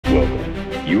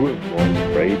Welcome. You are going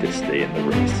to pray to stay in the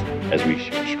race as we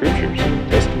share scriptures,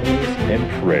 testimonies,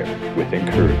 and prayer with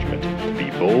encouragement to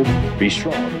be bold, be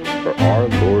strong, for our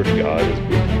Lord God is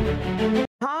with you.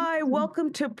 Hi,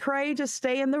 welcome to Pray to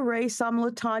Stay in the Race. I'm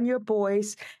Latanya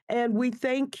Boyce, and we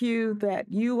thank you that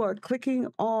you are clicking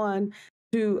on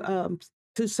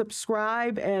to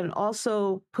subscribe and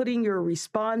also putting your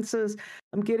responses.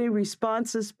 I'm getting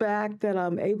responses back that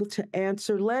I'm able to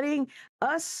answer, letting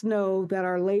us know that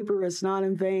our labor is not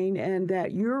in vain and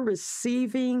that you're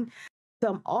receiving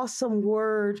some awesome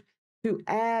word to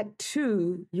add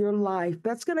to your life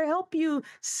that's going to help you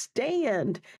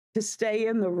stand to stay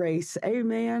in the race.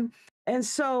 Amen. And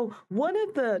so, one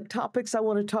of the topics I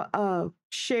want to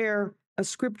share a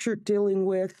scripture dealing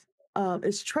with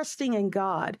is trusting in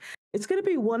God. It's going to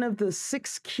be one of the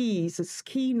six keys. It's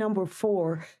key number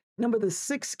 4, number the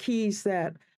six keys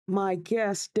that my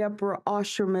guest, Deborah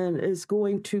Osherman, is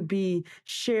going to be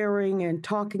sharing and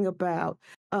talking about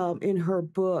in her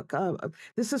book.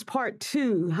 This is part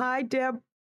 2. Hi, Deb.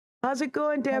 How's it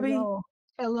going, Debbie? Hello.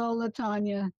 Hello,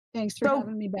 Latanya. Thanks for So,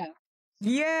 having me back.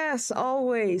 yes,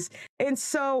 always. And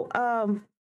so,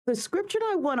 the scripture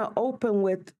I want to open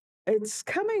with, it's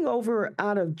coming over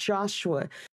out of Joshua.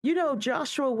 You know,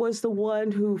 Joshua was the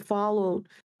one who followed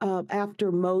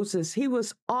after Moses. He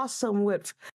was awesome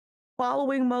with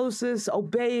following Moses,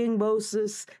 obeying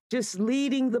Moses, just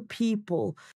leading the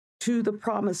people to the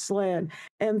promised land.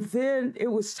 And then it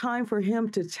was time for him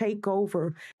to take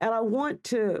over. And I want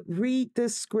to read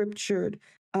this scripture,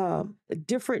 uh,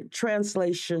 different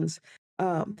translations.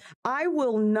 I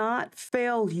will not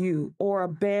fail you or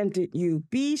abandon you.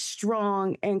 Be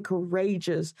strong and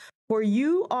courageous, for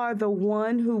you are the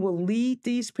one who will lead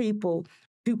these people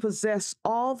to possess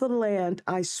all the land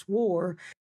I swore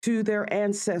to their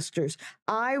ancestors.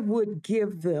 I would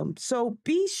give them. So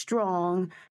be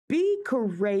strong, be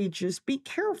courageous, be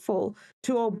careful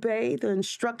to obey the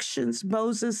instructions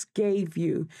Moses gave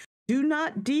you. Do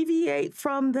not deviate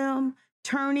from them,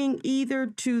 turning either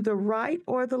to the right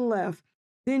or the left.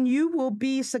 Then you will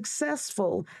be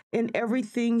successful in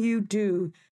everything you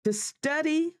do. To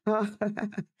study,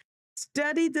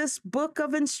 study this book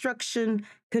of instruction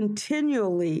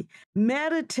continually.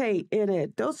 Meditate in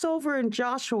it. That's over in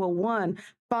Joshua 1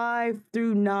 5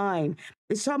 through 9.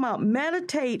 It's talking about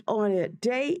meditate on it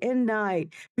day and night.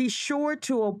 Be sure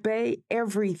to obey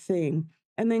everything.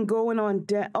 And then going on,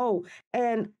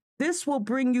 and this will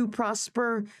bring you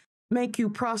prosper, make you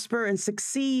prosper and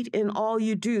succeed in all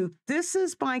you do. This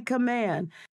is my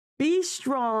command. Be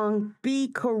strong, be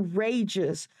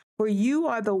courageous, for you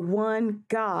are the one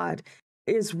God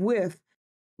is with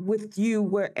you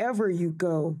wherever you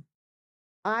go.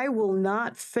 I will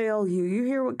not fail you. You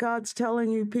hear what God's telling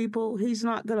you, people? He's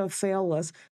not going to fail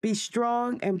us. Be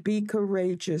strong and be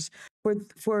courageous,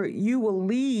 for you will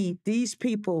lead these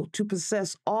people to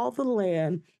possess all the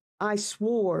land I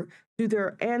swore to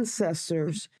their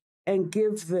ancestors and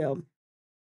give them,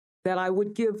 that I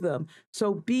would give them.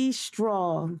 So be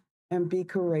strong and be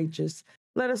courageous.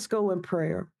 Let us go in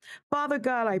prayer. Father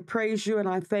God, I praise you and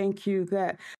I thank you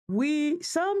that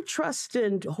some trust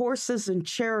in horses and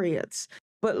chariots,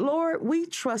 but Lord, we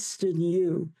trust in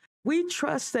you. We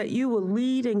trust that you will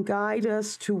lead and guide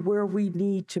us to where we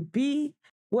need to be,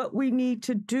 what we need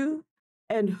to do,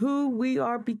 and who we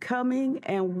are becoming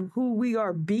and who we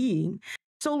are being.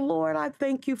 So, Lord, I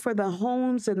thank you for the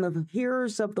homes and the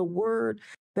hearers of the word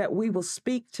that we will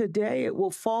speak today. It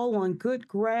will fall on good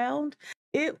ground.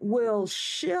 It will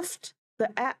shift the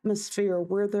atmosphere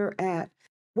where they're at.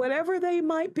 Whatever they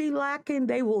might be lacking,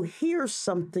 they will hear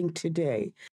something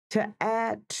today to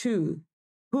add to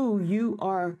who you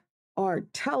are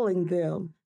telling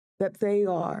them that they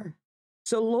are.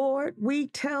 So, Lord, we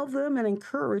tell them and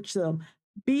encourage them,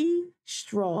 be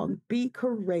strong, be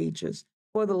courageous,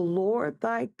 for the Lord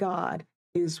thy God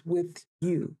is with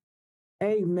you.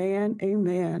 Amen.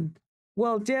 Amen.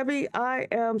 Well, Debbie, I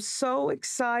am so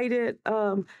excited.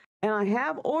 And I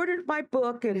have ordered my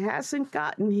book. It hasn't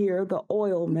gotten here, The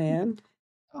Oil Man,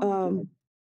 Oh,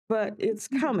 but it's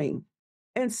coming.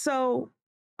 And so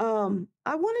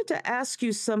I wanted to ask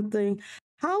you something.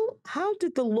 How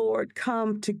did the Lord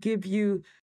come to give you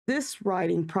this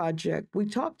writing project? We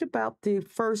talked about the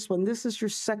first one. This is your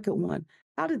second one.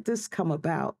 How did this come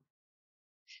about?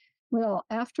 well,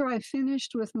 after I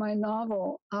finished with my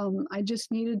novel, I just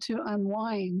needed to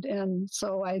unwind. And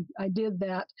so I did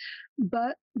that.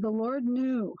 But the Lord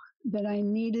knew that I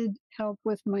needed help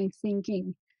with my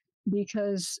thinking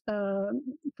because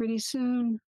pretty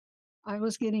soon I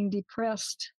was getting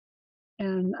depressed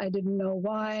and I didn't know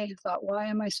why. I thought, why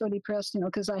am I so depressed?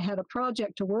 Because I had a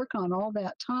project to work on all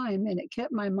that time and it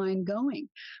kept my mind going.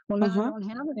 Well, now I Uh-huh. don't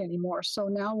have it anymore. So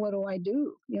now what do I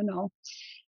do?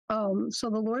 So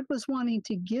the Lord was wanting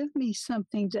to give me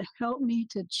something to help me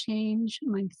to change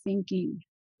my thinking.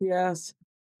 Yes.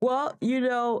 Well,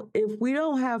 if we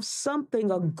don't have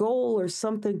something, a goal or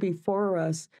something before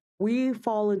us, we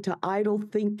fall into idle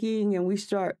thinking and we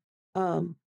start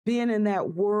um, being in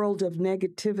that world of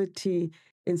negativity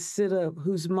instead of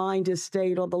whose mind is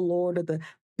stayed on the Lord or the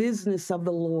business of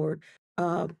the Lord.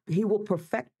 He will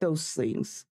perfect those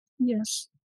things. Yes,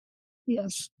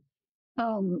 yes.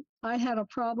 I had a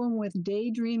problem with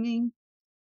daydreaming.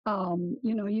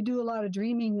 You do a lot of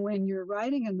dreaming when you're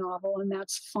writing a novel, and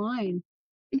that's fine.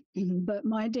 But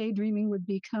my daydreaming would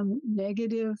become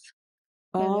negative,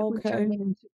 and it Oh, would turn okay.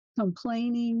 into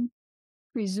complaining,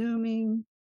 presuming,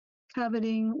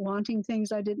 coveting, wanting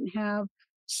things I didn't have,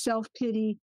 self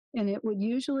pity. And it would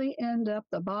usually end up,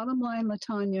 the bottom line,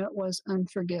 Latanya, was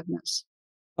unforgiveness,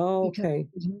 Oh, because okay. it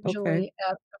was Okay. usually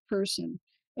at a person.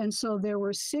 And so there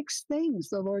were 6 things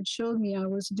the Lord showed me I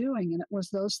was doing. And it was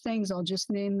those things, I'll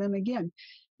just name them again: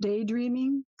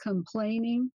 daydreaming,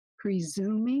 complaining,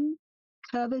 presuming,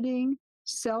 coveting,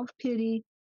 self pity,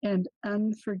 and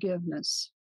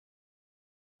unforgiveness.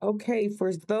 Okay,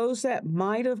 for those that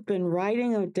might have been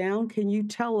writing it down, can you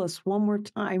tell us one more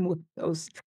time what those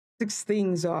 6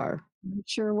 things are? I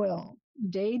sure will.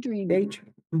 Daydreaming,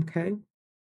 Daydream. Okay.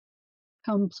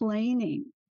 complaining,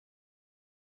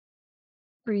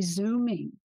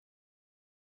 presuming,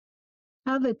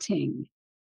 coveting,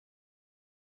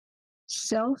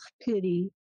 self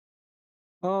pity.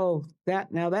 Oh, that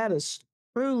is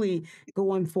truly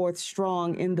going forth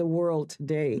strong in the world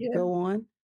today. Yeah. Go on.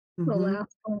 The Hmm.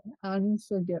 last one,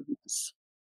 unforgiveness.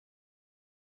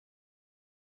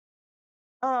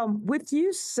 With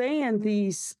you saying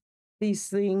these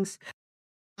things,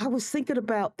 I was thinking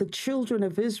about the children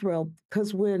of Israel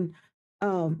because when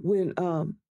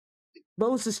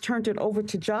Moses turned it over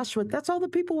to Joshua, that's all the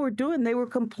people were doing. They were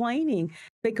complaining.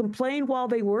 They complained while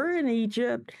they were in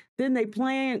Egypt. Then they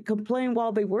complained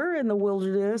while they were in the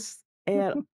wilderness,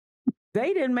 and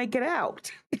they didn't make it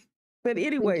out. But They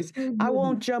anyways, sure I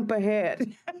won't didn't. jump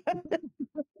ahead.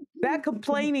 That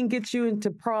complaining gets you into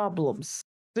problems,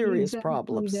 serious Exactly.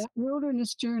 problems. That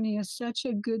wilderness journey is such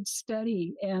a good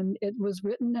study, and it was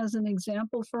written as an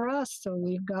example for us, so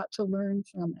we've got to learn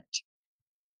from it.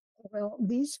 Well,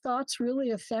 these thoughts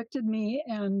really affected me,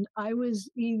 and I was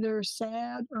either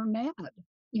sad or mad,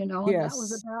 and that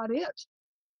was Yes, about it.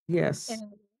 yes,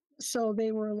 And so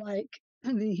they were like,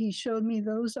 he showed me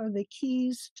those are the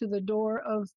keys to the door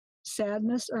of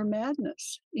sadness or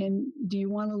madness. And do you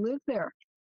want to live there?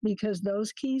 Because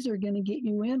those keys are going to get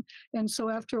you in. And so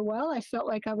after a while, I felt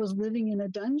like I was living in a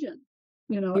dungeon.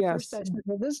 At first yes. I said,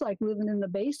 well, this is like living in the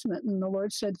basement. And the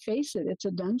Lord said, face it, it's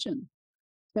a dungeon.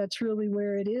 That's really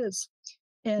where it is.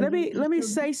 And Let he, me he let me showed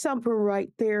me say something right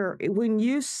there. When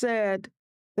you said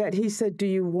that he said, "Do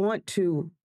you want to?"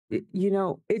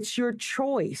 It's your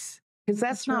choice because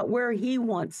that's that's right. not where he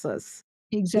wants us.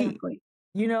 He, Exactly.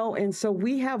 and so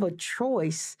we have a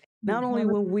choice. We Not only have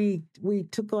it. when we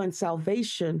took on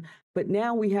salvation, but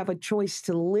now we have a choice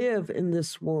to live in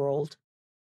this world.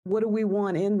 What do we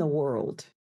want in the world?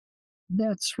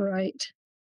 That's right.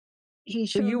 He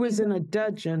So showed you me was in that. a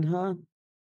dungeon, huh?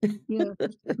 Yeah,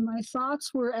 my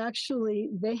thoughts were actually,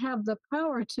 they have the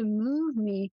power to move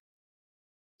me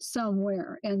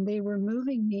somewhere, and they were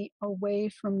moving me away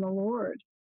from the Lord.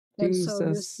 And so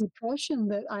this Jesus. depression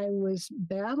that I was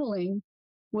battling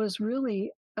was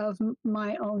really of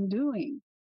my own doing.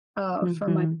 For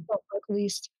myself, Hmm. at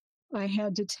least, I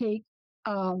had to take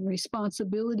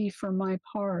responsibility for my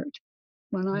part.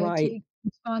 When I Right. take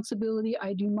responsibility,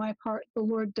 I do my part, the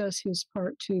Lord does his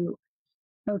part too.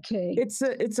 Okay. It's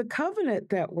a covenant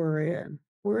that we're in.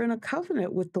 We're in a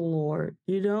covenant with the Lord,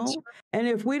 you know? And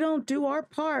if we don't do our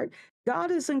part, God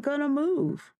isn't going to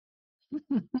move.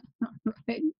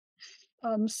 Right.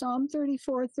 Psalm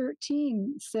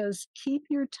 34:13 says, keep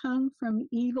your tongue from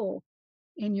evil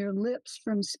and your lips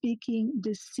from speaking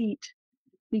deceit.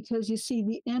 Because you see,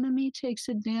 the enemy takes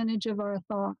advantage of our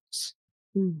thoughts.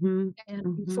 Mhm.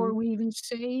 And before Mhm. we even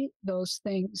say those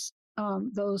things,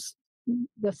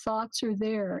 the thoughts are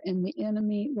there and the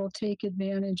enemy will take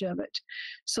advantage of it.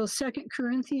 So 2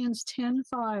 Corinthians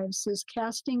 10:5 says,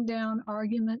 casting down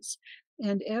arguments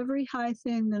and every high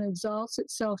thing that exalts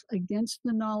itself against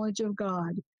the knowledge of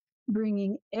God,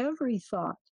 bringing every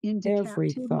thought into Every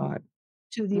captivity thought.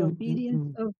 to the obedience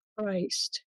Mm-mm-mm. of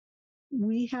Christ.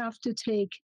 We have to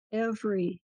take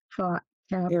every thought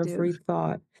captive. Every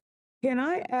thought. Can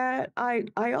I add?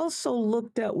 I also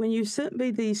looked up when you sent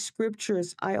me these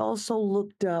scriptures. I also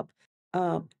looked up.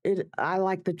 It. I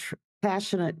like the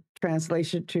Passionate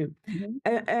translation too, Mhm.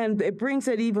 and it brings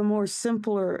it even more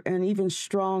simpler and even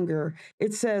stronger.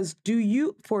 It says, "Do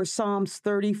you for Psalms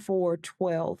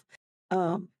 34:12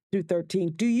 through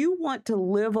 13? Do you want to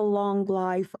live a long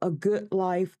life, a good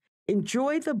life?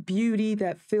 Enjoy the beauty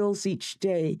that fills each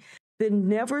day." Then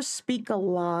never speak a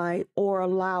lie or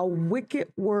allow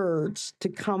wicked words to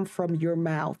come from your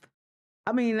mouth.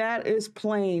 I mean, that is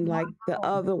plain like the Wow,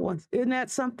 other ones. Isn't that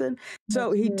something?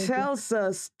 So that's he very good. tells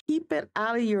us, keep it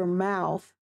out of your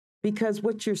mouth because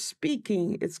what you're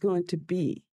speaking is going to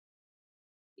be.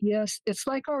 Yes, it's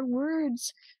like our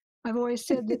words. I've always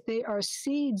said that they are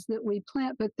seeds that we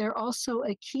plant, but they're also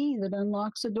a key that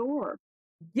unlocks a door.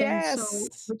 And so,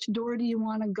 Yes. which door do you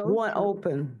want to go One through?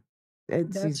 open.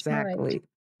 It's That's right. exactly.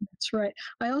 That's right.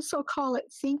 I also call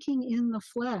it thinking in the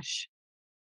flesh.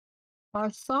 Our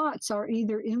thoughts are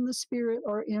either in the spirit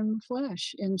or in the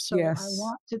flesh. And so I Yes.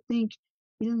 want to think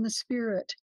in the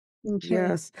spirit. Okay.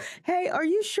 Yes. Hey, are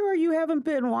you sure you haven't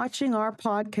been watching our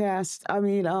podcast? I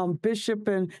mean, Bishop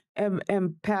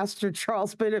and Pastor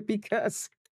Charles Bennett, because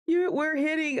we're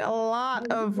hitting a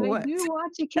lot of I what. do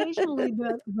watch occasionally,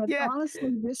 but Yeah,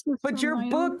 honestly, this is but from your my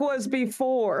book own was experience.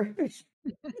 before.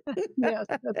 Yes,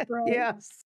 that's right.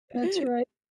 Yes. That's right.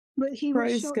 But Praise he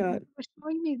God. was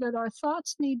showing me that our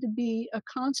thoughts need to be a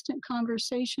constant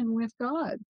conversation with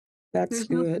God. That's There's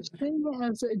no good. such thing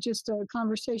as just a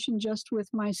conversation just with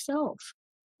myself.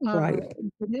 Right.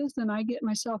 If it is, then I get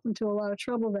myself into a lot of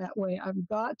trouble that way. I've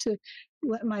got to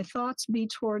let my thoughts be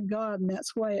toward God, and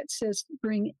that's why it says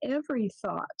bring every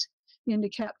thought into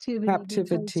captivity. Because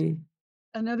Captivity.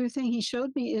 another thing he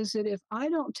showed me is that if I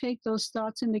don't take those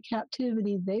thoughts into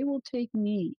captivity, they will take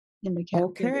me into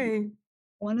captivity. Okay.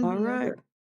 One or All the right. other.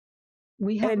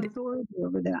 We have And authority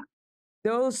over that.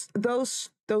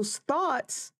 those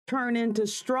thoughts turn into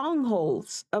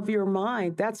strongholds of your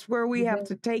mind. That's where we have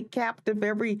to take captive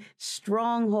every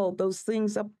stronghold, those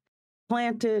things up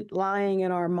planted lying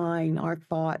in our mind, our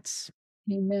thoughts.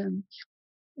 Amen.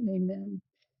 Amen.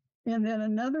 And then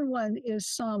another one is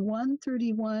Psalm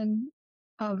 131,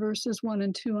 verses 1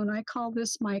 and 2. And I call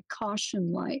this my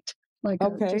caution light, like a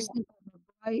Okay. just think of a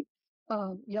bright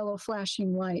yellow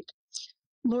flashing light.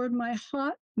 Lord,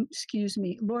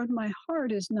 Lord, my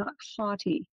heart is not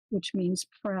haughty, which means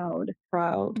proud,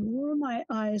 Proud. nor my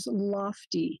eyes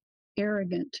lofty,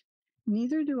 arrogant.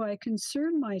 Neither do I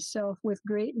concern myself with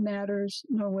great matters,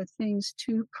 nor with things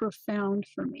too profound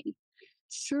for me.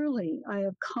 Surely I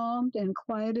have calmed and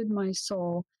quieted my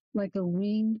soul like a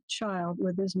weaned child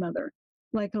with his mother.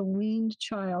 Like a weaned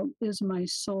child is my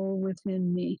soul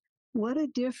within me. What a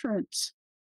difference.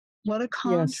 What a Yes.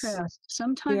 contrast.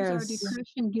 Sometimes our Yes.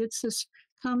 depression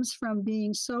comes from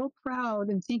being so proud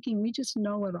and thinking we just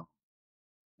know it all.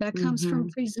 That comes from Mm-hmm.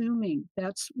 presuming.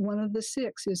 That's one of the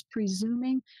six is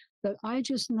presuming that I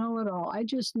just know it all. I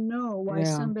just know why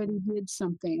Yeah. somebody did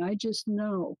something. I just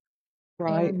know.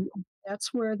 Right. And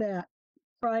that's where that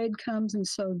pride comes. And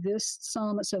so this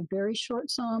psalm, it's a very short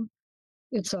psalm.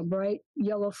 It's a bright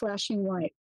yellow flashing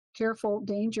light. Careful,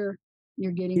 danger,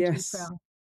 you're getting too Yes. proud.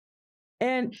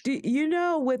 And do you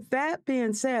know, with that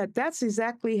being said, that's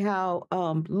exactly how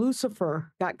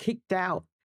Lucifer got kicked out.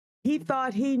 He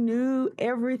thought he knew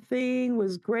everything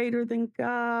was greater than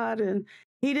God and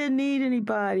he didn't need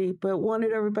anybody, but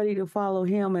wanted everybody to follow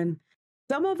him. And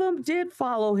some of them did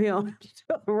follow him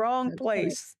to the wrong That's right.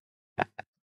 place.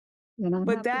 And I'm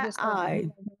But happy that to say,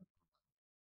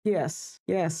 yes,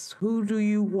 yes. Who do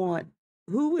you want?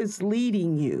 Who is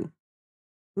leading you?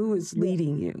 Who is yeah,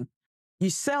 leading you?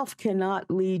 Yourself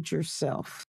cannot lead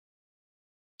yourself.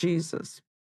 Jesus.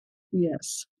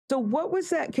 yes. So what was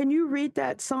that? Can you read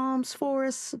that Psalms for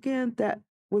us again? That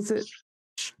was it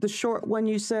the short one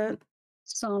you said?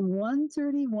 Psalm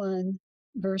 131,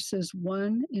 verses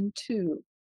 1 and 2. Do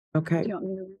Okay, you want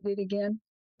me to read it again?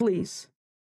 please.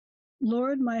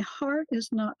 Lord, my heart is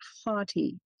not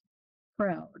haughty,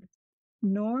 proud,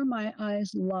 nor my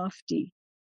eyes lofty,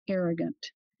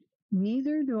 arrogant.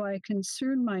 Neither do I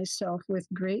concern myself with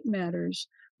great matters,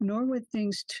 nor with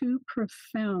things too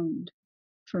profound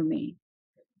for me.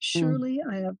 Mm, Surely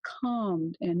I have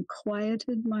calmed and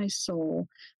quieted my soul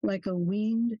like a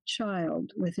weaned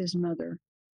child with his mother.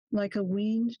 Like a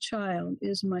weaned child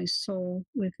is my soul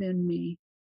within me.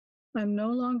 I'm no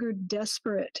longer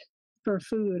desperate for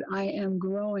food. I am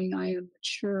growing. I am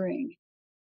maturing.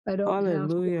 I don't have to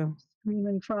hallelujah. scream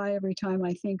and cry every time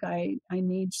I think I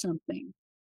need something.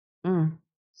 Mm,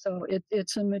 So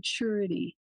it's a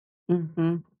maturity.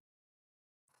 hmm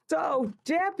So,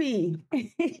 Debbie,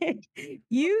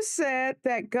 you said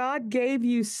that God gave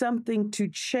you something to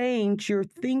change your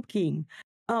thinking.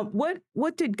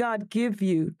 What did God give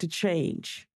you to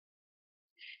change?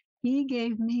 He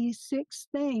gave me 6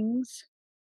 things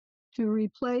to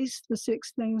replace the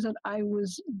 6 things that I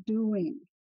was doing.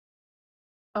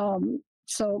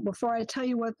 So before I tell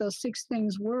you what those 6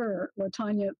 things were,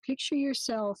 Latanya, picture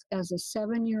yourself as a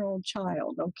 7-year-old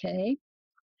child, okay?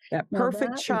 That Now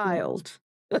perfect that is a child.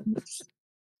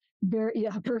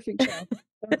 perfect child.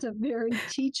 That's a very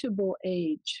teachable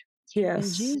age. And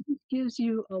Yes. Jesus gives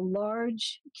you a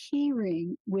large key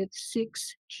ring with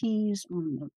 6 keys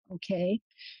on them, okay?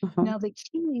 Uh-huh. Now, the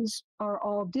keys are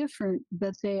all different,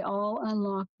 but they all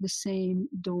unlock the same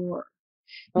door.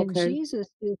 And Okay. Jesus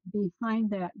is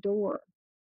behind that door.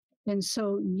 And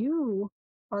so you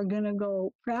are going to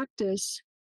go practice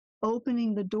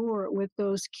opening the door with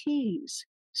those keys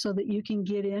so that you can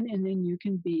get in and then you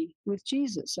can be with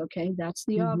Jesus. Okay. That's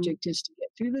the object, is to get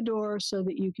through the door so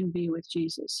that you can be with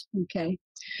Jesus. Okay.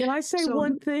 Can I say So,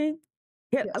 one thing?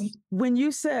 Yeah, yes. when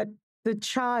you said the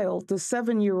child, the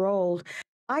 7-year-old,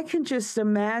 I can just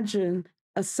imagine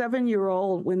a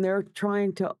 7-year-old when they're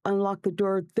trying to unlock the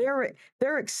door.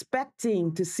 They're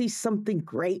expecting to see something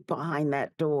great behind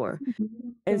that door.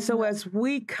 And so as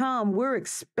we come, we're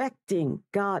expecting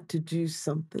God to do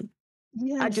something. I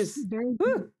Yes, just, very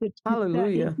whew, good.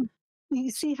 hallelujah.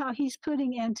 You see how he's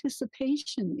putting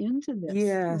anticipation into this.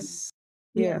 Yes.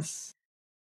 Yes.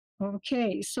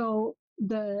 Okay, so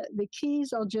the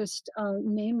keys, I'll just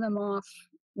name them off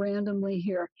randomly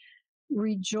here: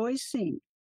 rejoicing,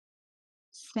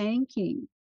 thanking,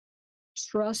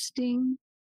 trusting,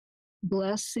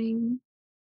 blessing,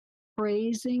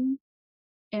 praising,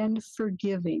 and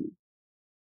forgiving.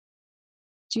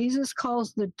 Jesus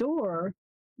calls the door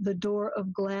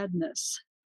of gladness.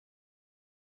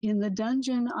 In the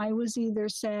dungeon, I was either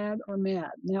sad or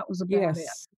mad. That was about it.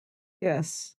 Yes.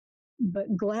 Yes.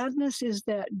 But gladness is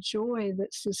that joy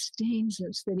that sustains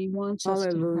us, that he wants us to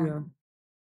have. Hallelujah.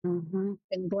 Mm-hmm.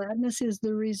 And gladness is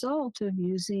the result of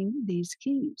using these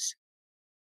keys.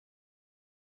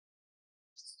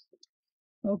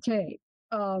 Okay.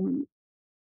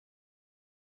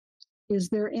 Is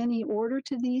there any order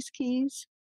to these keys?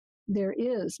 There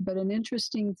is, but an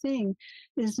interesting thing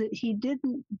is that he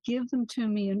didn't give them to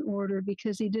me in order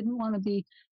because he didn't want to be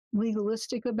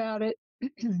legalistic about it.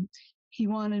 He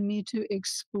wanted me to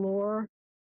explore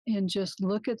and just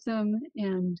look at them.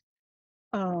 And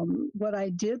what I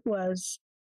did was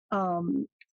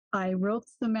I wrote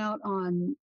them out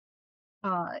on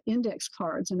index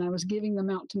cards, and I was giving them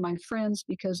out to my friends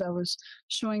because I was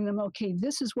showing them, okay,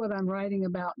 this is what I'm writing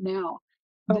about now.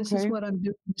 This is Okay. what I'm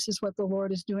doing. This is what the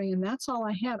Lord is doing. And that's all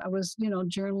I had. I was,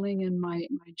 journaling in my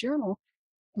journal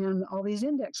and all these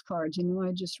index cards.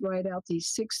 I just write out these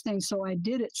 6 things. So I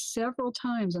did it several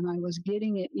times and I was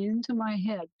getting it into my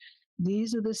head.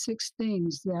 These are the 6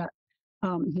 things that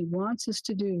he wants us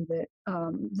to do, that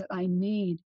I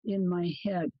need in my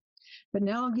head. But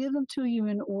now I'll give them to you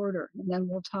in order, and then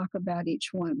we'll talk about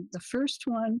each one. The first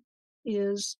one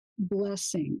is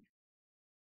blessing.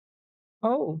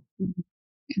 Oh,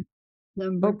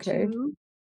 Number okay. 2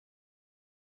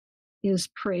 is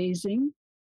praising.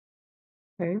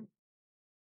 Okay.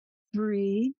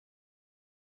 3,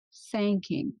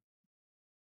 thanking.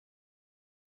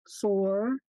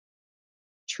 4,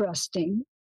 trusting.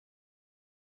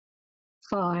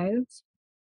 5,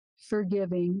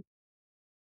 forgiving.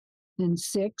 And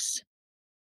 6,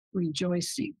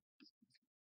 rejoicing.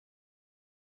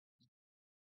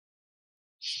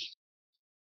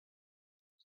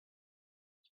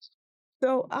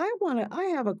 So I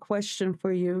have a question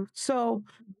for you. So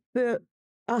the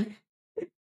uh,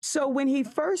 so when he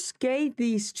first gave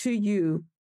these to you,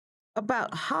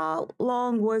 about how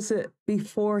long was it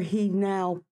before he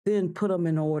now then put them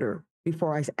in order?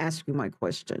 Before I ask you my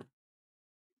question.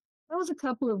 That was a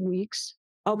couple of weeks.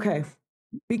 Okay,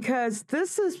 because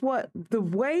this is what the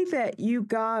way that you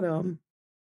got them.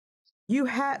 You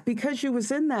had, because you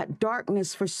was in that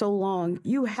darkness for so long,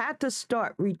 you had to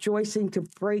start rejoicing to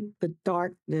break the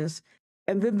darkness,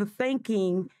 and then the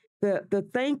thanking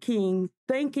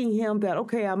him that,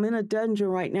 okay, I'm in a dungeon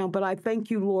right now, but I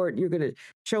thank you, Lord, you're going to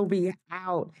show me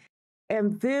out.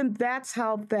 And then that's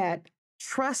how that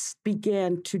trust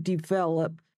began to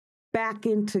develop back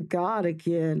into God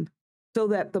again, so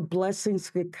that the blessings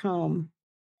could come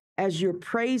as you're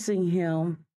praising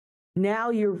him. Now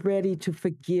you're ready to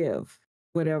forgive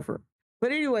whatever.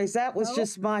 But anyways, that was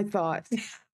just my thought.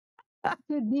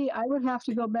 Could be. I would have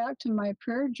to go back to my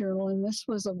prayer journal, and this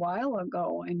was a while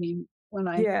ago. I mean, when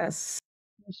I Yes.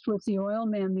 finished with the oil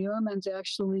man. The oil man's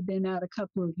actually been out a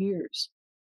couple of years.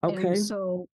 And Okay.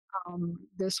 so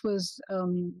this was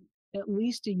at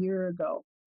least a year ago.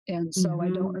 And so I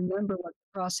don't remember what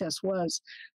the process was.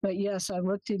 But yes, I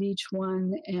looked at each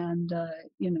one, and,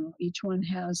 each one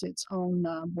has its own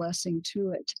blessing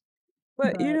to it.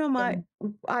 But you But know,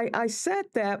 I said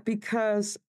that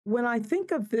because when I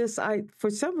think of this, for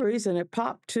some reason it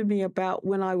popped to me about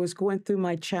when I was going through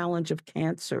my challenge of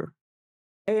cancer.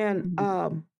 And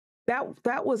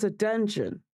that was a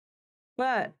dungeon.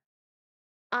 But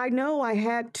I know I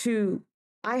had to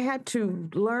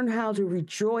learn how to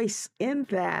rejoice in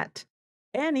that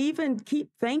and even keep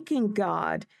thanking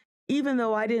God, even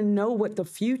though I didn't know what the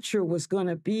future was going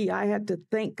to be. I had to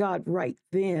thank God right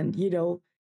then,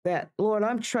 that Lord,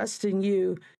 I'm trusting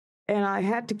you. And I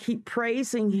had to keep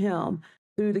praising him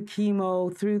through the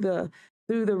chemo, through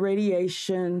the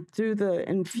radiation, through the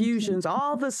infusions,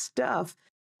 all the stuff,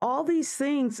 all these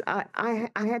things. I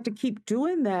had to keep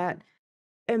doing that,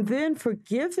 and then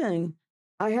forgiving.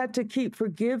 I had to keep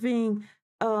forgiving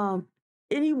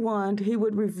anyone he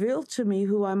would reveal to me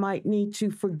who I might need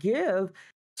to forgive,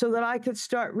 so that I could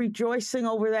start rejoicing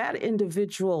over that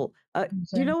individual. Do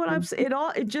you know what I'm saying?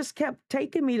 It just kept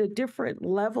taking me to different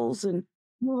levels. And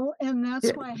well, and that's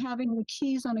why having the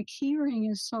keys on a key ring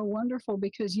is so wonderful,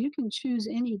 because you can choose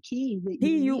any key that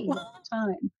you need at the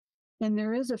time. And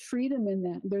there is a freedom in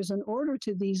that. There's an order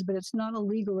to these, but it's not a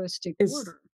legalistic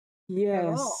order at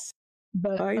all. Yes.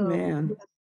 But Amen.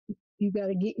 you got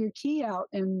to get your key out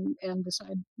and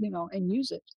decide, and use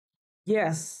it.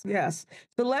 Yes, yes.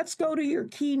 So let's go to your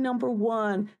key number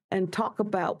 1 and talk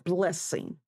about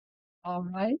blessing. All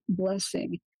right,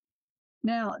 blessing.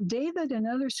 Now, David and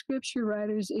other scripture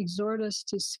writers exhort us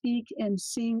to speak and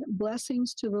sing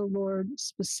blessings to the Lord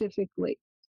specifically.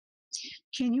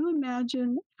 Can you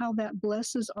imagine how that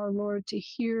blesses our Lord to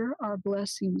hear our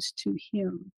blessings to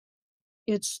him?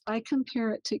 I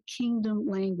compare it to kingdom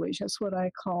language. That's what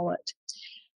I call it.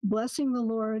 Blessing the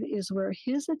Lord is where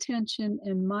his attention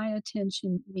and my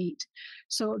attention meet.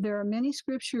 So there are many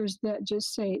scriptures that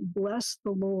just say, bless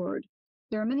the Lord.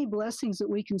 There are many blessings that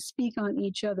we can speak on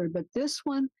each other, but this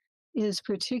one is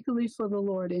particularly for the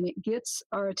Lord, and it gets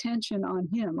our attention on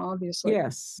him, obviously.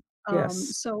 Yes.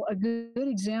 Yes. So a good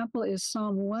example is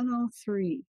Psalm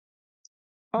 103,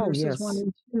 verses yes. 1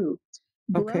 and 2.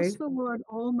 Okay. Bless the Lord,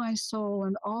 O my soul,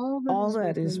 and all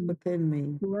that is within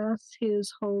me. Bless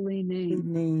his holy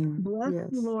name. Bless Yes.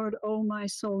 the Lord, O my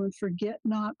soul, and forget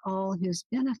not all his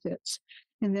benefits.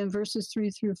 And then verses 3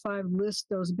 through 5 list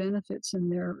those benefits,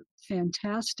 and they're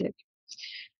fantastic.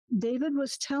 David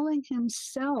was telling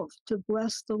himself to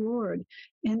bless the Lord,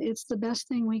 and it's the best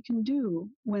thing we can do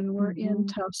when we're in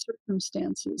tough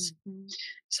circumstances.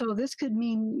 So this could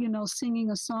mean,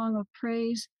 singing a song of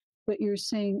praise, but you're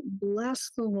saying,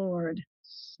 bless the Lord,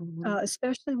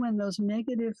 especially when those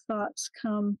negative thoughts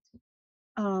come,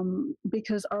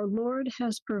 because our Lord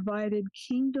has provided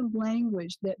kingdom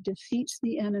language that defeats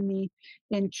the enemy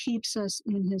and keeps us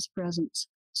in his presence.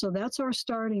 So that's our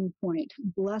starting point.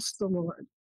 Bless the Lord.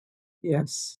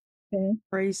 Yes. Okay.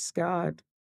 Praise God,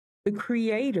 the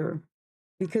creator,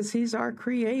 because he's our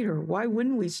creator. Why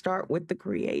wouldn't we start with the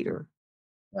creator?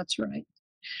 That's right.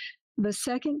 The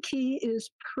second key is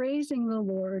praising the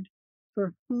Lord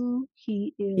for who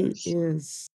he is. He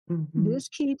is. This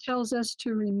key tells us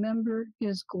to remember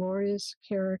his glorious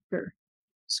character.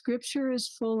 Scripture is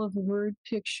full of word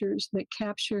pictures that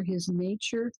capture his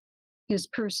nature, his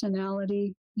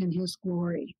personality, and his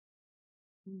glory.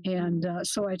 And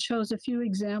so I chose a few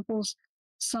examples.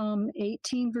 Psalm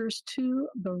 18, verse 2,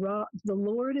 the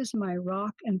Lord is my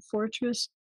rock and fortress,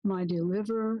 my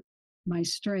deliverer, my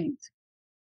strength.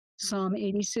 Psalm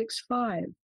 86, 5,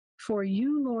 for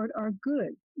you, Lord, are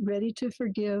good, ready to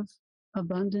forgive,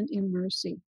 abundant in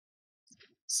mercy.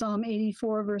 Psalm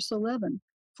 84, verse 11,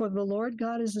 for the Lord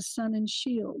God is a sun and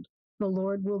shield. The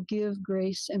Lord will give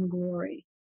grace and glory.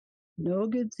 No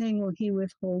good thing will he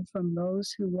withhold from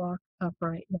those who walk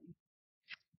uprightly.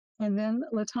 And then,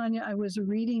 Latanya, I was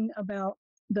reading about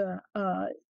the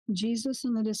Jesus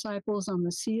and the disciples on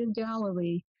the Sea of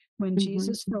Galilee when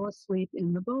Jesus fell asleep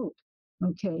in the boat.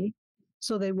 Okay,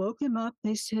 so they woke him up.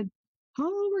 They said,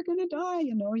 "Oh, we're going to die.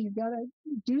 You got to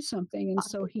do something." And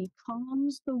so he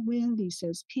calms the wind. He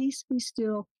says, "Peace, be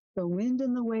still." The wind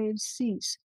and the waves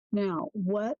cease. Now,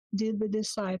 what did the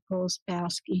disciples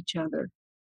ask each other?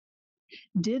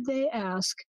 Did they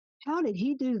ask, "How did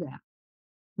he do that?"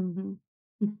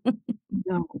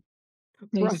 No.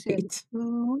 They said,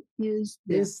 "Who is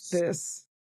this?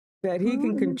 That he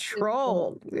can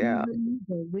control?" Yeah. Even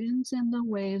the winds and the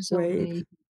waves obey him.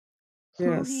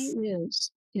 Who he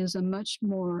is. is a much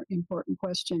more important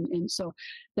question. And so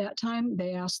that time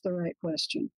they asked the right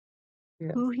question.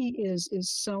 Yes. Who he is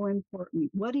so important.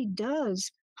 What he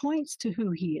does points to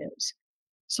who he is.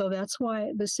 So that's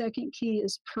why the second key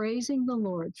is praising the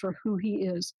Lord for who he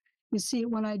is. You see,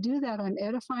 when I do that, I'm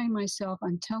edifying myself.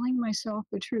 I'm telling myself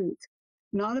the truth,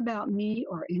 not about me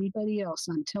or anybody else.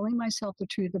 I'm telling myself the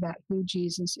truth about who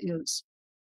Jesus is.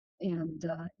 And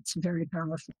it's very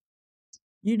powerful.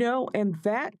 You know, and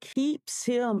that keeps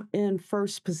him in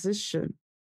first position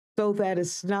so that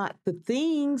it's not the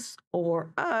things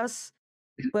or us,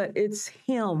 but it's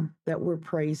him that we're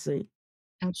praising.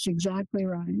 That's exactly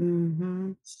right.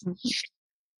 Mm-hmm.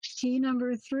 Key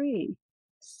number 3,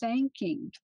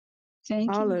 thanking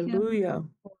Hallelujah. him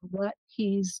for what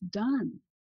he's done.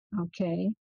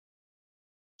 Okay.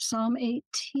 Psalm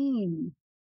 18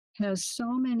 has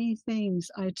so many things.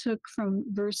 I took from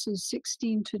verses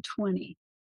 16 to 20.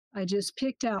 I just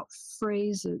picked out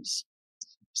phrases.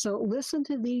 So listen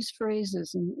to these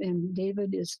phrases, and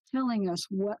David is telling us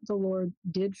what the Lord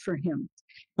did for him.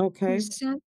 Okay. He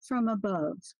sent from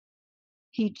above.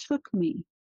 He took me.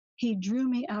 He drew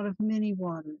me out of many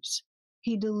waters.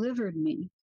 He delivered me.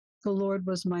 The Lord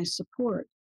was my support.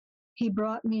 He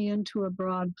brought me into a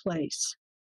broad place.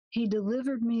 He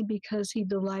delivered me because he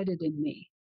delighted in me.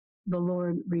 The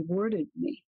Lord rewarded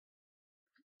me.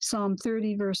 Psalm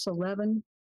 30, verse 11,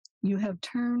 you have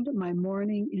turned my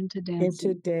mourning into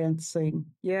dancing. Into dancing.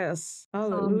 Yes.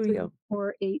 Psalm Hallelujah.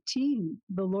 34:18,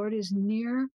 the Lord is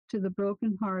near to the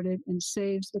brokenhearted and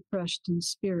saves the crushed in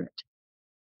spirit.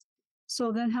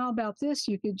 So then how about this?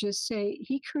 You could just say,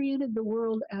 he created the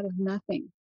world out of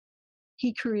nothing.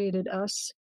 He created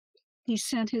us. He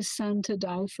sent his son to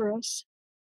die for us.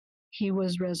 He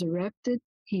was resurrected.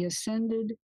 He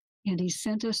ascended, and he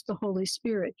sent us the Holy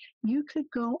Spirit. You could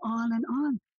go on and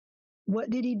on. What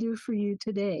did he do for you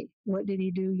today? What did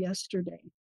he do yesterday?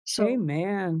 So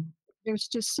Amen. there's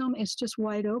just it's just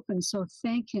wide open. So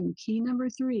thank him. Key number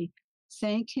 3,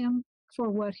 thank him for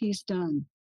what he's done.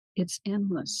 It's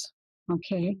endless.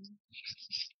 Okay.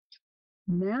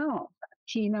 Now,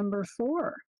 key number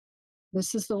 4.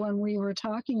 This is the one we were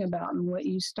talking about and what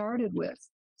you started with.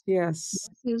 Yes.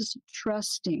 This is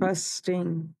trusting.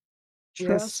 Trusting. Trusting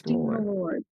Yes, the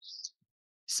Lord.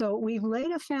 So we've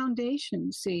laid a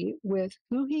foundation, see, with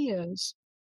who he is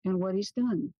and what he's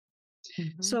done.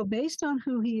 Mm-hmm. So based on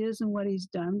who he is and what he's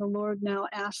done, the Lord now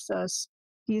asks us,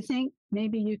 do you think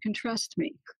maybe you can trust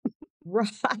me?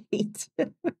 Right.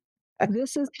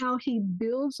 This is how he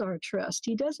builds our trust.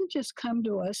 He doesn't just come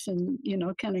to us and,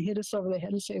 kind of hit us over the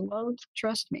head and say, well,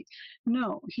 trust me.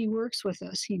 No, he works with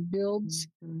us. He builds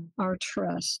our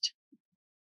trust.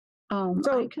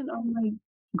 I can only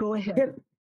go ahead.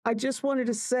 I just wanted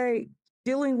to say,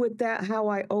 dealing with that, how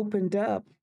I opened up.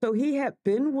 So he had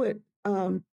been with,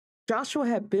 Joshua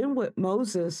had been with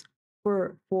Moses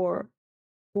for a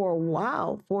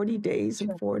while, 40 days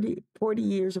and 40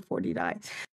 years or 40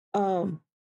 nights.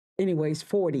 Anyways,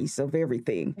 40s of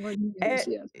everything. 40 years,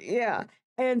 yes. Yeah.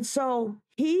 And so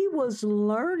he was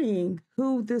learning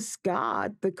who this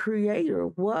God, the creator,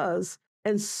 was,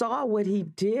 and saw what he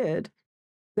did,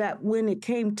 that when it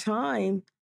came time,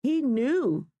 he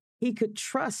knew he could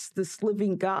trust this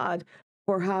living God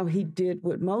for how he did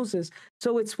with Moses.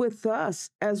 So it's with us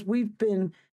as we've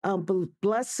been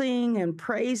blessing and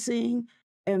praising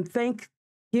and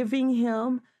giving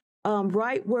him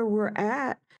right where we're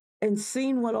at and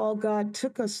seeing what all God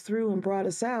took us through and brought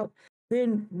us out.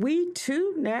 Then we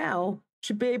too now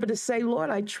should be able to say, Lord,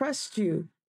 I trust you.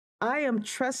 I am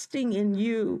trusting in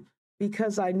you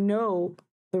because I know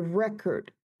the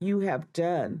record you have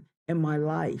done in my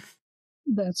life.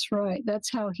 That's right.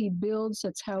 That's how he builds.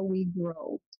 That's how we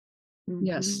grow. Mm-hmm.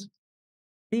 Yes.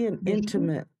 Being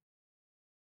intimate.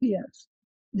 Yes.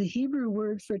 The Hebrew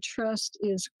word for trust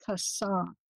is kasah.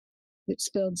 It's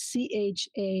spelled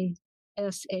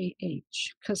Chasah,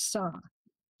 kasah,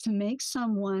 to make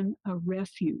someone a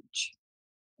refuge.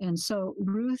 And so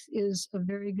Ruth is a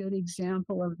very good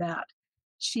example of that.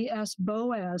 She asked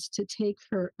Boaz to take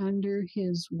her under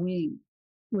his wing,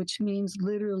 which means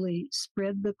literally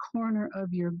spread the corner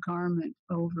of your garment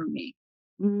over me.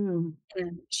 And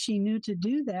she knew to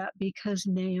do that because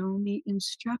Naomi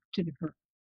instructed her.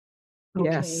 Okay,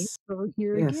 yes. So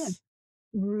here again,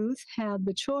 Ruth had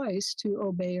the choice to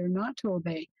obey or not to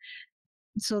obey.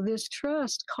 So this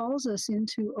trust calls us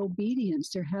into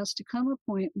obedience. There has to come a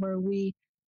point where we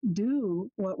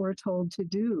do what we're told to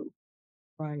do.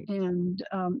 Right. And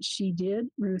she did.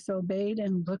 Ruth obeyed,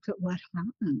 and look at what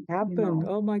happened.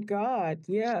 Oh my God.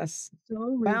 Yes.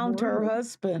 So found her rewarded.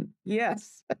 husband.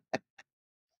 Yes.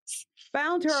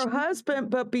 found her husband,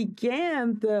 but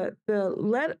began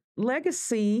the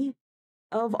legacy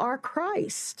of our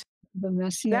Christ. The That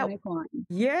messianic line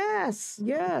yes,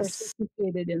 yes.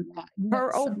 participated in that.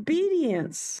 Her Yes.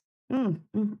 obedience.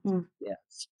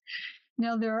 Yes.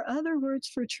 Now, there are other words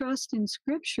for trust in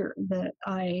Scripture that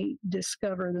I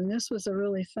discovered, and this was a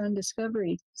really fun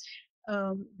discovery.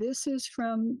 This is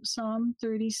from Psalm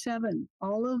 37.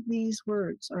 All of these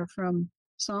words are from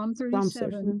Psalm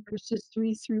 37, verses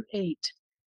 3 through 8.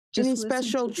 Just Any listen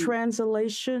special to them.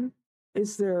 translation?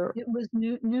 Is there It was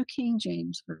New King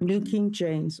James Version. New King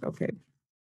James? Okay.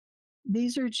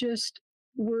 These are just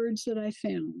words that I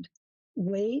found.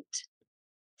 Wait,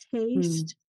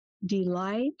 taste,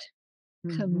 delight,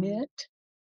 commit,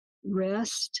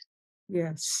 rest,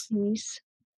 yes, cease,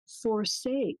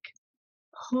 forsake,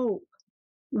 hope,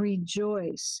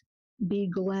 rejoice, be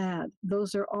glad.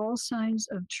 Those are all signs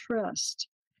of trust.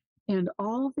 And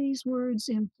all these words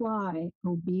imply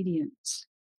obedience.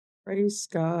 praise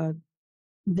God.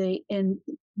 They, in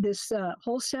this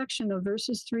whole section of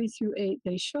verses 3 through 8,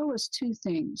 they show us two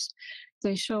things.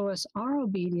 They show us our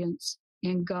obedience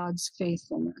and God's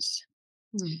faithfulness.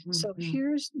 So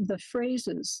here's the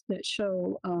phrases that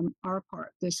show our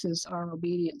part. This is our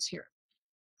obedience here.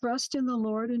 Trust in the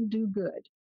Lord and do good.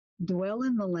 Dwell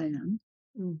in the land.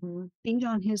 Feed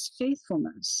on his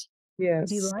faithfulness. Yes.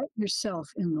 Delight yourself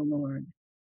in the Lord.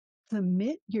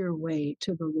 Commit your way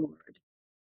to the Lord.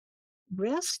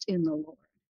 Rest in the Lord.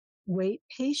 Wait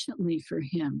patiently for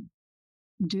him.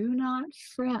 Do not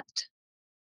fret.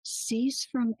 Cease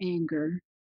from anger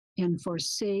and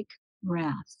forsake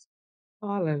wrath.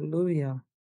 Hallelujah.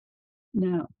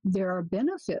 Now, there are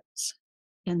benefits,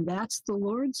 and that's the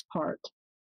Lord's part.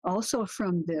 Also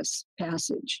from this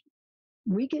passage,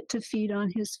 we get to feed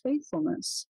on his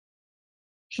faithfulness.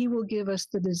 He will give us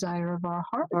the desire of our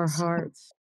hearts. Our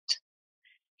hearts.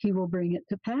 He will bring it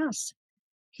to pass.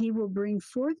 He will bring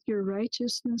forth your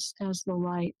righteousness as the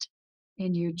light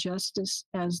and your justice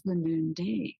as the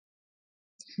noonday.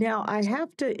 Now, I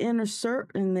have to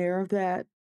insert in there that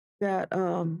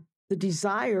the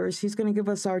desires, he's going to give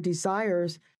us our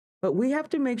desires, but we have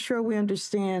to make sure we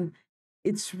understand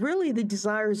it's really the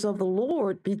desires of the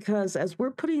Lord, because as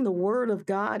we're putting the word of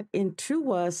God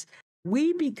into us,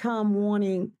 we become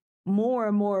wanting more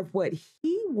and more of what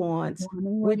he wants,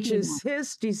 which is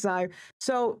his desire.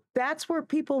 So that's where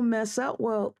people mess up.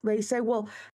 Well, they say, well,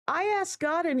 I asked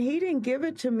God and he didn't give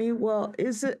it to me. Well,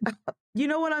 is it, you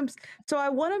know what so I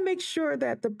want to make sure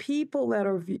that the people that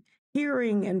are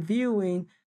hearing and viewing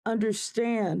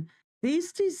understand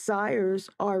these desires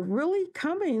are really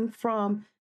coming from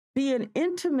being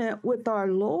intimate with our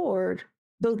Lord,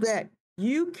 so that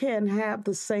you can have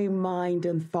the same mind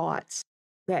and thoughts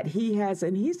that he has,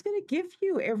 and he's going to give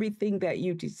you everything that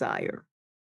you desire.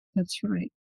 That's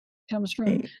right. Comes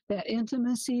from that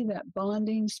intimacy, that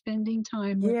bonding, spending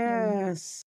time with him.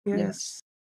 Yes.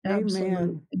 Absolutely.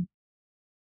 Amen.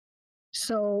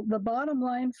 So the bottom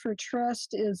line for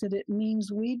trust is that it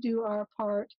means we do our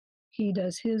part, he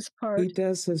does his part. He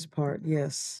does his part,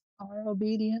 yes. Our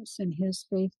obedience and his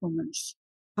faithfulness.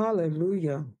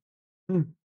 Hallelujah.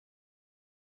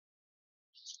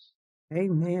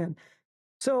 Amen.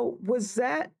 So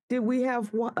did we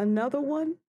have another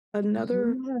one?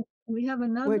 We have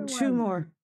another one. Two more.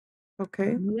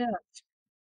 Okay. Yes.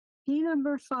 Key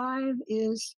number 5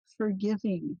 is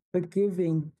forgiving.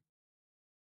 Forgiving.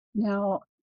 Now,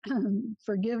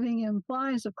 forgiving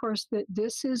implies, of course, that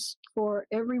this is for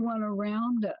everyone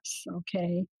around us,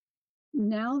 okay?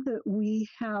 Now that we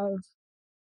have,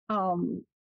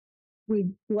 we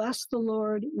bless the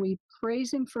Lord, we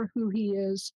praise him for who he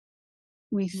is,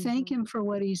 we thank him for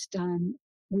what he's done,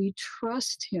 we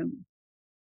trust him.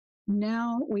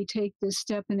 Now we take this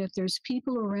step, and if there's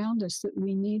people around us that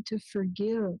we need to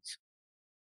forgive,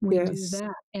 we do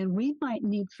that. And we might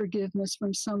need forgiveness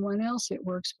from someone else. It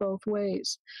works both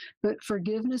ways. But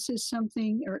forgiveness is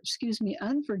something,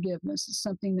 unforgiveness is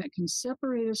something that can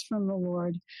separate us from the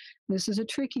Lord. This is a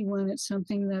tricky one. It's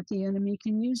something that the enemy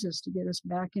can use us to get us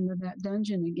back into that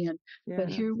dungeon again. But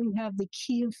here we have the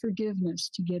key of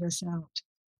forgiveness to get us out.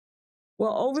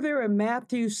 Well, over there in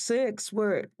Matthew 6,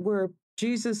 where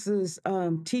Jesus is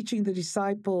teaching the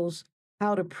disciples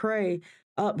how to pray,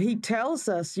 he tells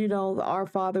us, our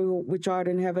Father which art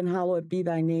in heaven, hallowed be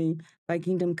thy name, thy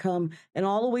kingdom come. And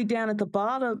all the way down at the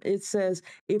bottom, it says,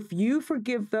 if you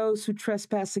forgive those who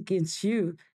trespass against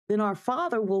you, then our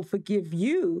Father will forgive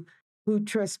you who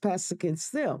trespass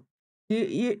against them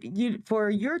for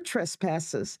your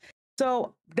trespasses.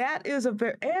 So that is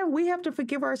and we have to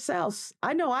forgive ourselves.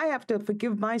 I know I have to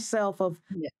forgive myself of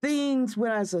things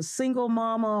when I was a single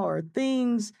mama, or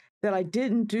things that I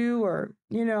didn't do, or,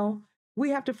 we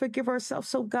have to forgive ourselves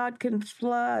so God can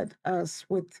flood us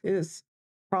with his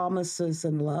promises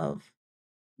and love.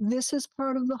 This is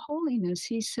part of the holiness.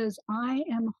 He says, I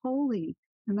am holy,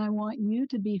 and I want you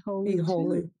to be Be holy too.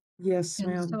 holy. Yes, And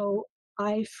ma'am. so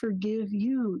I forgive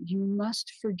you. You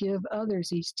must forgive others.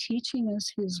 He's teaching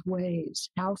us his ways,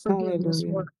 how forgiveness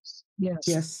Hallelujah. works. Yes.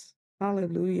 Yes.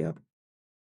 Hallelujah.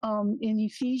 In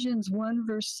Ephesians 1,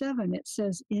 verse 7, it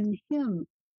says, in him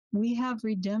we have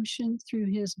redemption through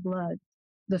his blood,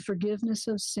 the forgiveness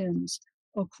of sins,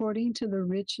 according to the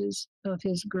riches of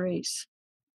his grace.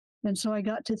 And so I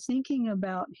got to thinking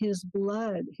about his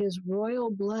blood, his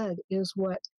royal blood is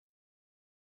what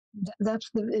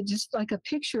it's just like a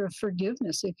picture of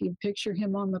forgiveness. If you picture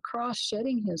him on the cross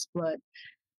shedding his blood,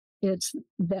 it's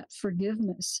that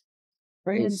forgiveness.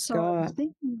 And Praise so I was God.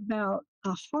 thinking about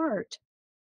a heart.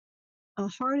 A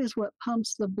heart is what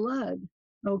pumps the blood.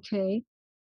 Okay.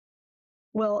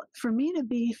 Well, for me to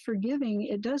be forgiving,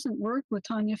 it doesn't work with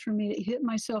Tanya for me to hit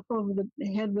myself over the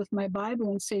head with my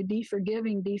Bible and say, be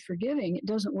forgiving, be forgiving. It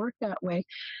doesn't work that way.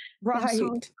 And so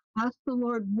Right. I asked the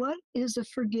Lord, what is a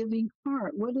forgiving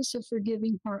heart? What does a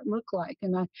forgiving heart look like?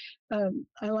 And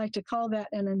I like to call that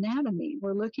an anatomy.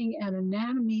 We're looking at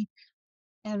anatomy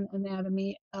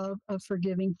of a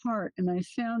forgiving heart. And I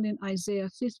found in Isaiah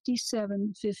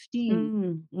 57:15,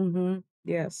 Mm-hmm.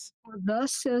 Yes. for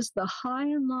thus says the high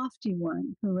and lofty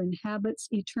one who inhabits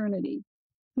eternity,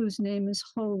 whose name is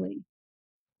holy.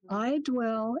 I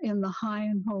dwell in the high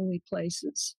and holy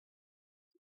places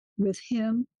with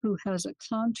him who has a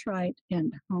contrite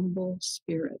and humble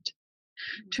spirit,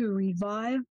 to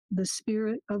revive the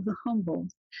spirit of the humble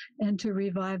and to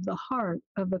revive the heart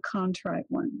of the contrite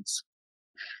ones.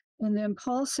 And then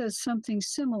Paul says something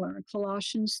similar in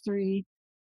Colossians 3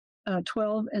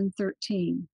 12 and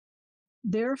 13.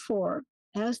 Therefore,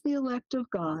 as the elect of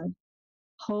God,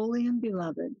 holy and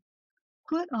beloved,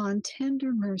 put on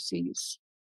tender mercies,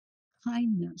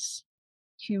 kindness,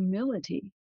 humility,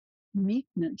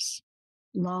 meekness,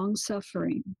 long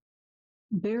suffering,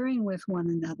 bearing with one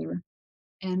another,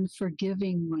 and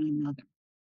forgiving one another.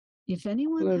 If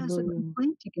anyone has a Hallelujah.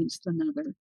 complaint against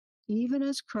another, even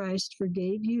as Christ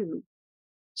forgave you,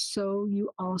 so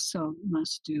you also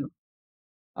must do.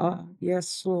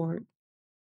 Yes, Lord.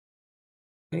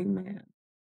 Amen.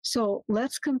 So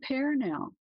let's compare now.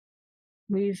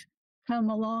 We've come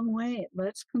a long way.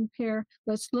 Let's compare.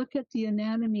 Let's look at the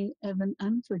anatomy of an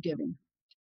unforgiving.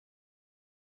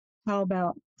 How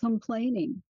about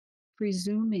complaining,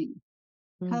 presuming,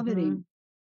 Mm-hmm. coveting,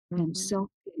 and Mm-hmm. self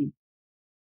pity?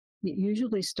 It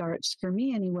usually starts, for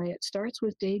me anyway, it starts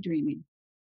with daydreaming.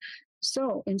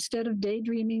 So instead of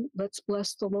daydreaming, let's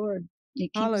bless the Lord.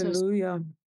 It keeps us Hallelujah.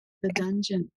 in the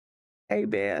dungeon.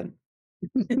 Amen.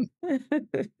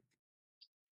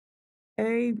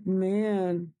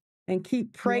 Amen. And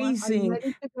keep Are you praising.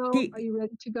 ready to go? Keep Are you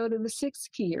ready to go to the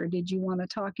sixth key, or did you want to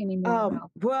talk any more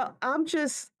about? well,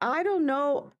 I don't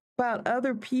know about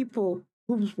other people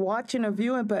who's watching or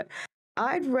viewing, but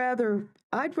I'd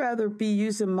rather be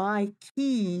using my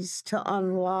keys to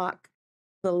unlock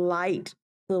the light,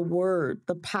 the word,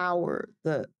 the power,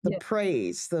 the Yeah,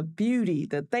 praise, the beauty,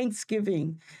 the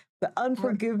thanksgiving, the absolutely.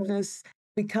 unforgiveness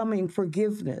becoming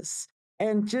forgiveness,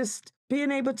 and just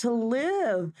being able to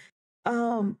live.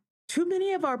 Um, Too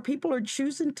many of our people are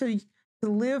choosing to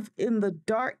live in the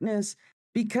darkness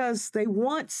because they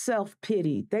want self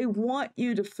pity. They want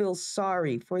you to feel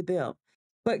sorry for them.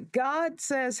 But God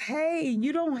says, hey,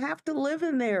 you don't have to live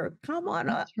in there. Come on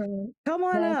up. That's right. Come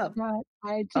on That's up. right.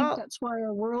 I think Oh, that's why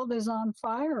our world is on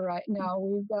fire right now.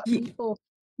 We've got people,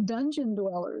 dungeon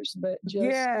dwellers, that just want to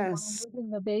yes. live in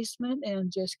the basement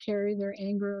and just carry their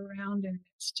anger around, and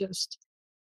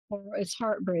it's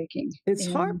heartbreaking. It's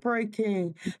And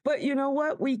heartbreaking. But you know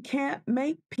what? We can't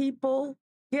make people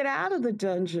get out of the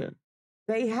dungeon.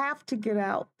 They have to get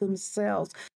out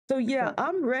themselves. So, yeah, right.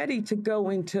 I'm ready to go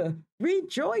into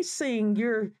rejoicing,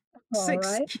 your All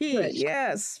sixth right, key. good.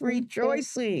 Yes,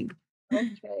 rejoicing.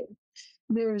 Okay.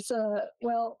 There's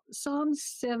Psalm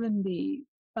 70,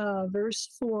 verse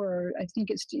 4. I think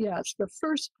it's the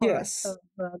first part Yes,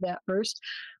 of that verse.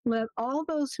 Let all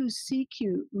those who seek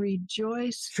you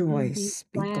rejoice and be rejoice,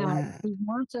 be glad. glad. He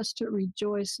wants us to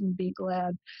rejoice and be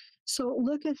glad. So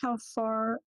look at how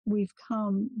far we've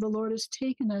come. The Lord has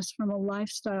taken us from a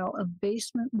lifestyle of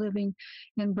basement living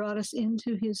and brought us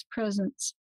into his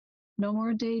presence. No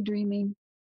more daydreaming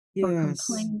or Yes,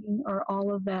 complaining or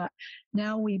all of that.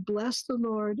 Now we bless the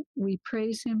Lord, we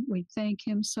praise him, we thank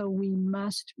him, so we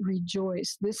must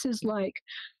rejoice. This is like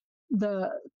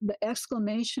the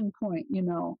exclamation point,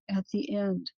 at the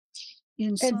end. In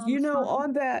And Psalm 5,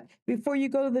 on that, before you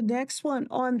go to the next one,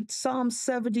 on Psalm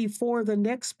 74, the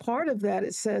next part of that,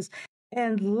 it says,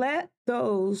 and let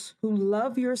those who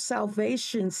love your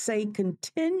salvation say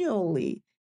continually,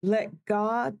 let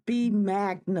God be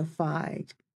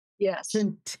magnified. yes,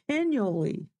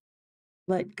 Continually,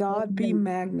 let God be amen.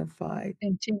 magnified.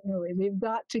 Continually. We've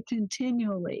got to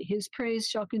continually. His praise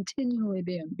shall continually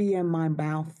Be in my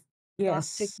mouth. got to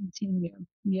Yes. continue.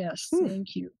 Yes, Whew.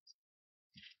 thank you.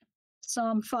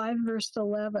 Psalm 5, verse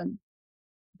 11.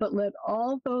 But let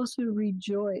all those who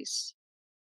rejoice,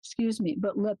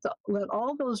 but let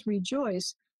all those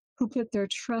rejoice who put their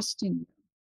trust in you.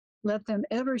 Let them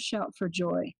ever shout for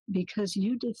joy because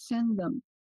you defend them.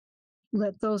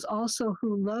 Let those also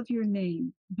who love your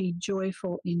name be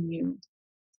joyful in you.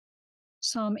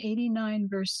 Psalm 89,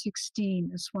 verse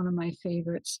 16 is one of my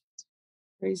favorites.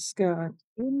 Praise God.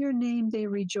 In your name they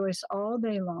rejoice all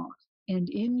day long, and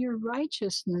in your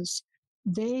righteousness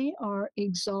they are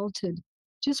exalted.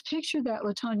 Just picture that,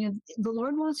 Latanya. The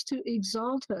Lord wants to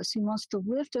exalt us. He wants to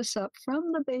lift us up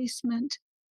from the basement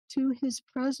to his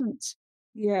presence.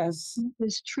 Yes. He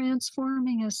is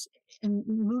transforming us and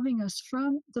moving us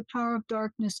from the power of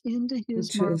darkness into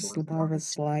his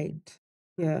marvelous light. Light.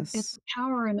 Yes. It's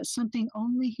power, and it's something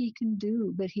only he can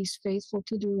do, but he's faithful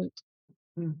to do it.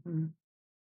 Mm-hmm.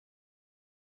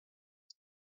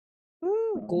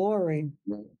 Ooh, glory.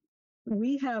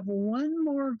 We have one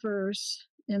more verse,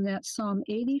 and that's Psalm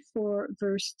 84,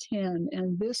 verse 10.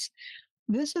 And this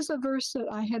is a verse that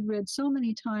I had read so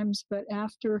many times, but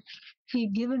after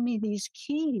he'd given me these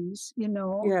keys,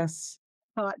 Yes.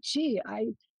 thought, gee,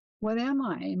 what am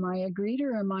I? Am I a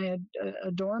greeter? Am I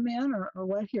a doorman or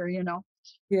what here, And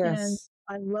Yes.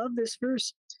 I love this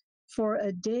verse. For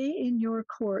a day in your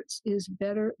courts is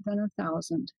better than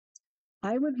 1,000.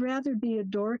 I would rather be a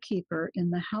doorkeeper in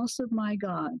the house of my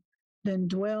God than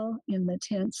dwell in the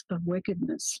tents of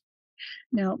wickedness.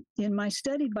 Now, in my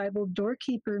study Bible,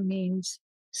 doorkeeper means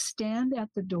stand at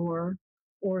the door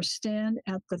or stand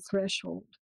at the threshold.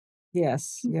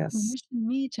 Yes. He Yes. commissioned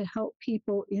me to help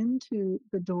people into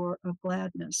the door of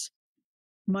gladness.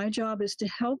 My job is to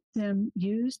help them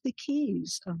use the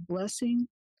keys of blessing,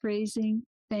 praising,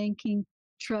 thanking,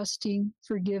 trusting,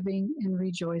 forgiving, and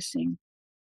rejoicing.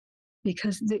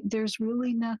 Because there's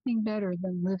really nothing better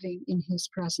than living in his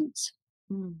presence.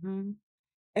 Mm-hmm.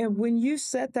 And when you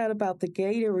said that about the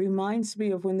gate, it reminds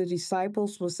me of when the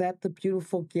disciples was at the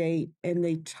beautiful gate and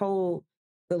they told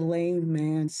the lame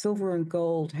man, silver and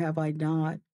gold have I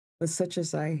not, but such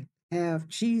as I have,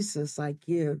 Jesus, I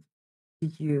give to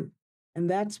you. And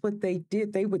that's what they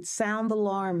did. They would sound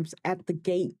alarms at the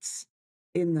gates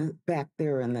in the back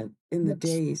there in the Yes.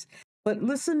 days. But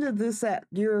listen to this at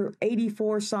your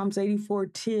 84, Psalms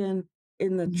 84:10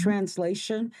 in the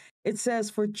translation. It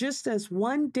says, for just as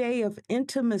one day of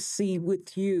intimacy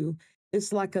with you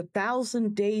is like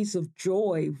 1,000 days of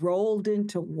joy rolled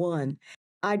into one,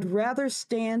 I'd rather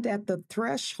stand at the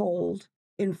threshold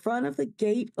in front of the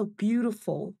gate of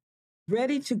beautiful,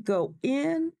 ready to go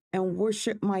in and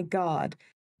worship my God,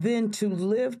 than to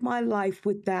live my life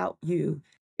without you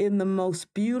in the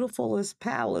most beautifulest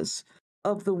palace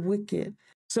of the wicked.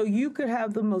 So you could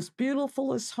have the most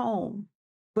beautifulest home,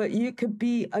 but you could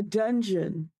be a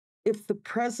dungeon if the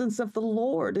presence of the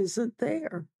Lord isn't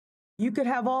there. You could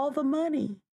have all the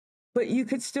money, but you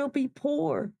could still be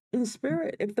poor in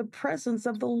spirit if the presence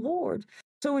of the Lord.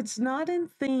 So it's not in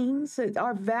things.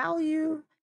 Our value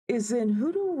is in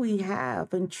who do we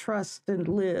have and trust and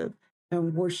live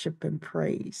and worship and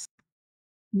praise.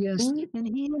 Yes, and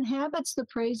he inhabits the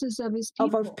praises of his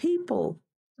Of people. our people.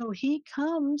 So he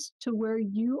comes to where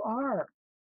you are.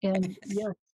 And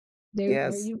yes, there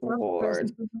Yes, you are, Lord.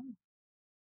 presence of God.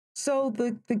 So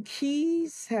the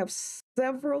keys have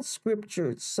several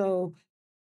scriptures. So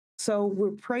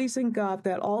we're praising God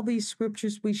that all these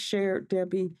scriptures we shared,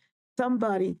 Debbie,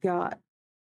 somebody got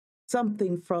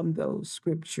something from those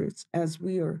scriptures as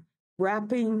we are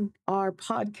wrapping our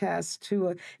podcast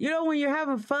to when you're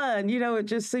having fun, it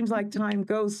just seems like time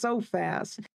goes so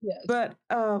fast. Yes. But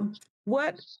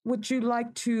what would you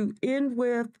like to end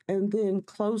with and then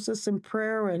close us in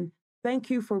prayer? And thank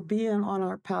you for being on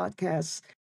our podcast.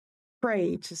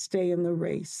 Pray to stay in the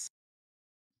race.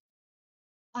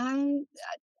 I'm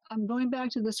going back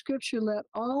to the scripture, let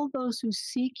all those who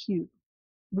seek you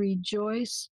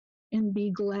rejoice and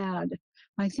be glad.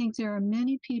 I think there are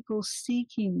many people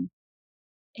seeking,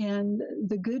 and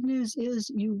the good news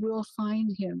is you will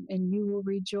find him and you will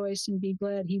rejoice and be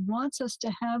glad. He wants us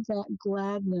to have that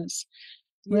gladness.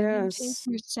 Let him take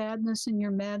your sadness and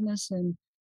your madness and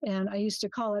I used to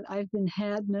call it I've been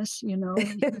hadness,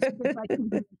 because I can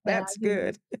be That's had,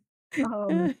 good.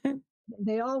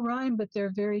 They all rhyme, but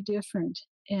they're very different.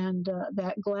 And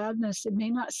that gladness, it may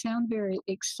not sound very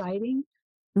exciting,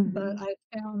 but Mhm.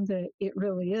 I found that it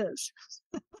really is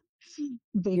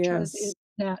because Yes. it's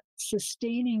that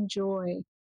sustaining joy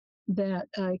that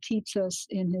keeps us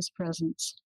in his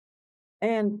presence.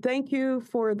 And thank you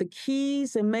for the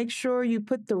keys, and make sure you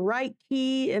put the right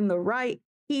key in the right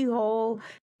keyhole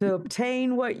to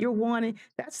obtain what you're wanting.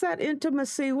 That's that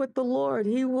intimacy with the Lord.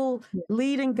 He will Yeah.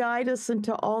 lead and guide us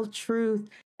into all truth.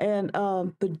 And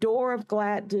the door of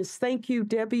gladness. Thank you,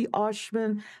 Debbie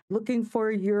Oshman. Looking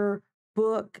for your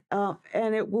book,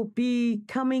 and it will be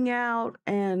coming out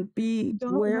and be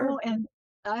Don't where? know. And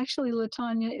actually,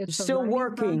 Latanya, You're it's a still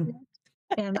writing project. working.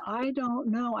 And I don't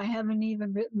know. I haven't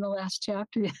even written the last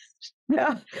chapter yet.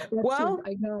 Yeah. Well,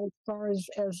 I got as far as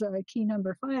key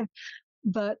number 5,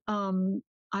 but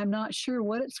I'm not sure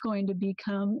what it's going to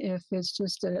become. If it's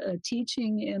just a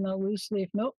teaching in a loose leaf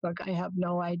notebook, I have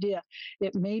no idea.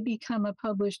 It may become a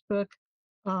published book.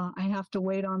 I have to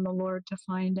wait on the Lord to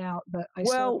find out. But I so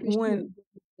well, appreciate you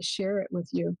to share it with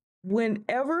you.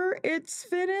 whenever it's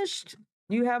finished,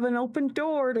 you have an open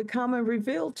door to come and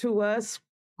reveal to us,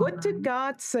 what did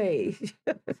God say?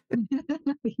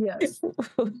 Yes. Yes,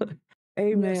 I'll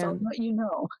Amen. let you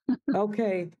know.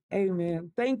 Okay.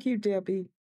 Amen. Thank you, Debbie.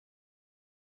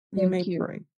 You may Thank you.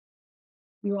 pray.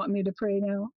 You want me to pray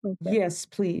now? Okay. Yes,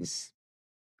 please.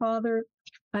 Father,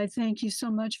 I thank you so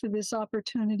much for this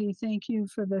opportunity. Thank you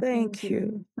for the things Thank that you you.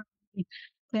 have shown me.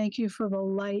 Thank you for the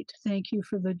light. Thank you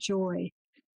for the joy.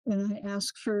 And I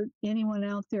ask for anyone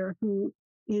out there who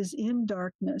is in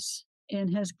darkness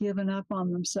and has given up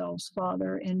on themselves,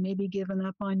 Father, and maybe given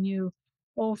up on you.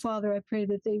 Oh, Father, I pray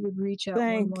that they would reach out one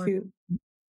Thank more you.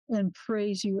 and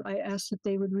praise you. I ask that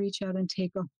they would reach out and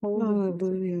take a hold of you,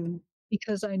 Hallelujah.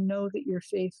 because I know that you're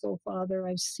faithful, Father.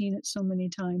 I've seen it so many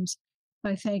times.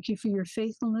 I thank you for your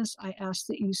faithfulness. I ask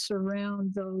that you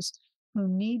surround those who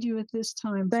need you at this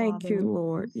time, Thank Father. you,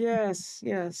 Lord. Yes,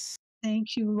 yes.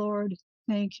 Thank you, Lord.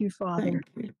 Thank you, Father. Thank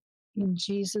you. In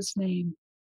Jesus' name.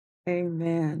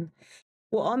 Amen.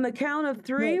 Well, on the count of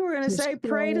 3, Pray we're going to to say,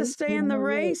 pray to stay stay in in the the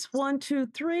race. race. 1, 2,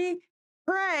 3.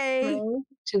 Pray Pray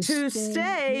to to stay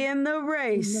stay in the in the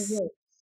race. race.